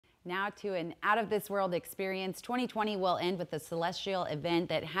Now to an out-of-this-world experience. 2020 will end with a celestial event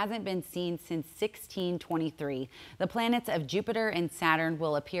that hasn't been seen since 1623. The planets of Jupiter and Saturn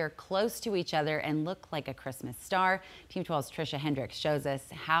will appear close to each other and look like a Christmas star. Team 12's Trisha Hendricks shows us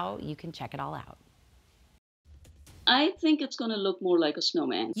how you can check it all out. I think it's going to look more like a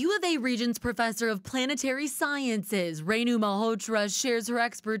snowman. U of A Regents Professor of Planetary Sciences, Renu Malhotra, shares her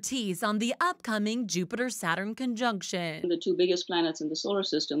expertise on the upcoming Jupiter-Saturn conjunction. The two biggest planets in the solar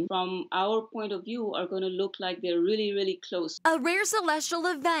system, from our point of view, are going to look like they're really, really close. A rare celestial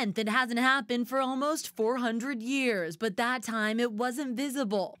event that hasn't happened for almost 400 years, but that time it wasn't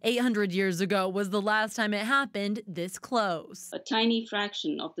visible. 800 years ago was the last time it happened this close. A tiny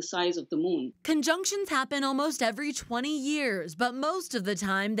fraction of the size of the moon. Conjunctions happen almost every 20 years, but most of the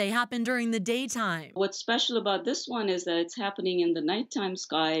time they happen during the daytime. What's special about this one is that it's happening in the nighttime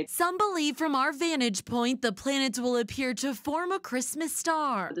sky. Some believe from our vantage point the planets will appear to form a Christmas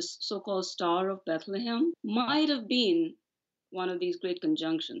star. The so-called Star of Bethlehem might have been one of these great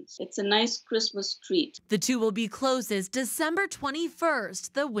conjunctions. It's a nice Christmas treat. The two will be closest December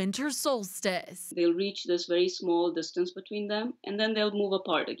 21st, the winter solstice. They'll reach this very small distance between them, and then they'll move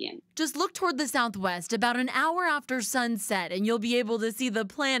apart again. Just look toward the southwest about an hour after sunset, and you'll be able to see the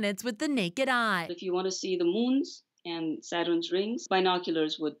planets with the naked eye. If you want to see the moons and Saturn's rings,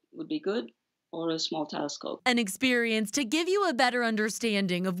 binoculars would be good, or a small telescope. An experience to give you a better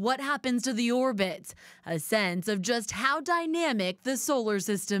understanding of what happens to the orbits, a sense of just how dynamic the solar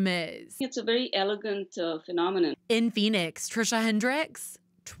system is. It's a very elegant phenomenon. In Phoenix, Trisha Hendricks,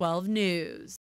 12 News.